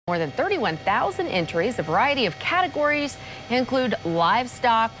More than 31,000 entries. A variety of categories include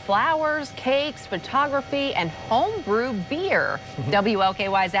livestock, flowers, cakes, photography, and homebrew beer.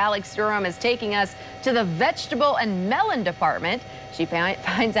 WLKY's Alex Durham is taking us to the vegetable and melon department. She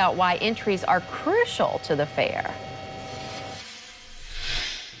finds out why entries are crucial to the fair.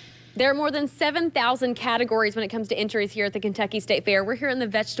 There are more than 7,000 categories when it comes to entries here at the Kentucky State Fair. We're here in the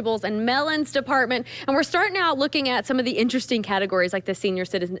vegetables and melons department, and we're starting out looking at some of the interesting categories like the senior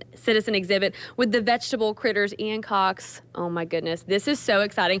citizen exhibit with the vegetable critters. Ian Cox, oh my goodness, this is so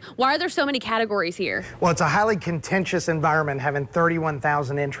exciting. Why are there so many categories here? Well, it's a highly contentious environment having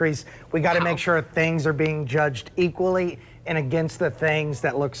 31,000 entries. We got to make sure things are being judged equally and against the things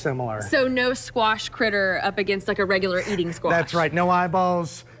that look similar. So no squash critter up against like a regular eating squash. That's right, no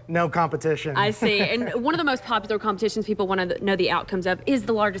eyeballs. No competition. I see. And one of the most popular competitions people want to know the outcomes of is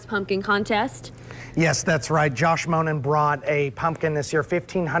the largest pumpkin contest. Yes, that's right. Josh Monin brought a pumpkin this year,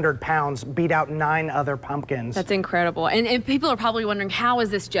 1,500 pounds, beat out 9 other pumpkins. That's incredible. And people are probably wondering, how is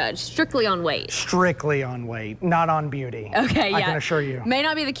this judged? Strictly on weight? Strictly on weight, not on beauty. Okay, yeah. I can assure you. May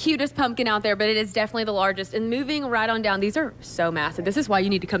not be the cutest pumpkin out there, but it is definitely the largest. And moving right on down, these are so massive. This is why you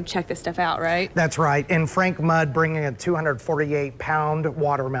need to come check this stuff out, right? That's right. And Frank Mudd bringing a 248-pound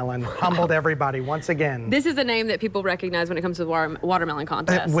watermelon. Humbled everybody once again. This is a name that people recognize when it comes to the watermelon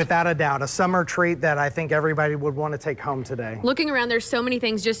contest. Without a doubt, a summer treat that I think everybody would want to take home today. Looking around, there's so many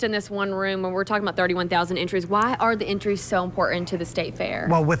things just in this one room. When we're talking about 31,000 entries, why are the entries so important to the state fair?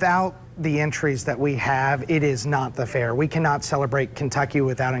 Well, without the entries that we have, it is not the fair. We cannot celebrate Kentucky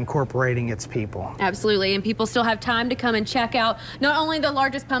without incorporating its people. Absolutely, and people still have time to come and check out not only the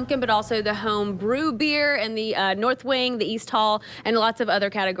largest pumpkin, but also the home brew beer and the North Wing, the East Hall, and lots of other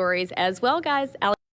categories as well, guys.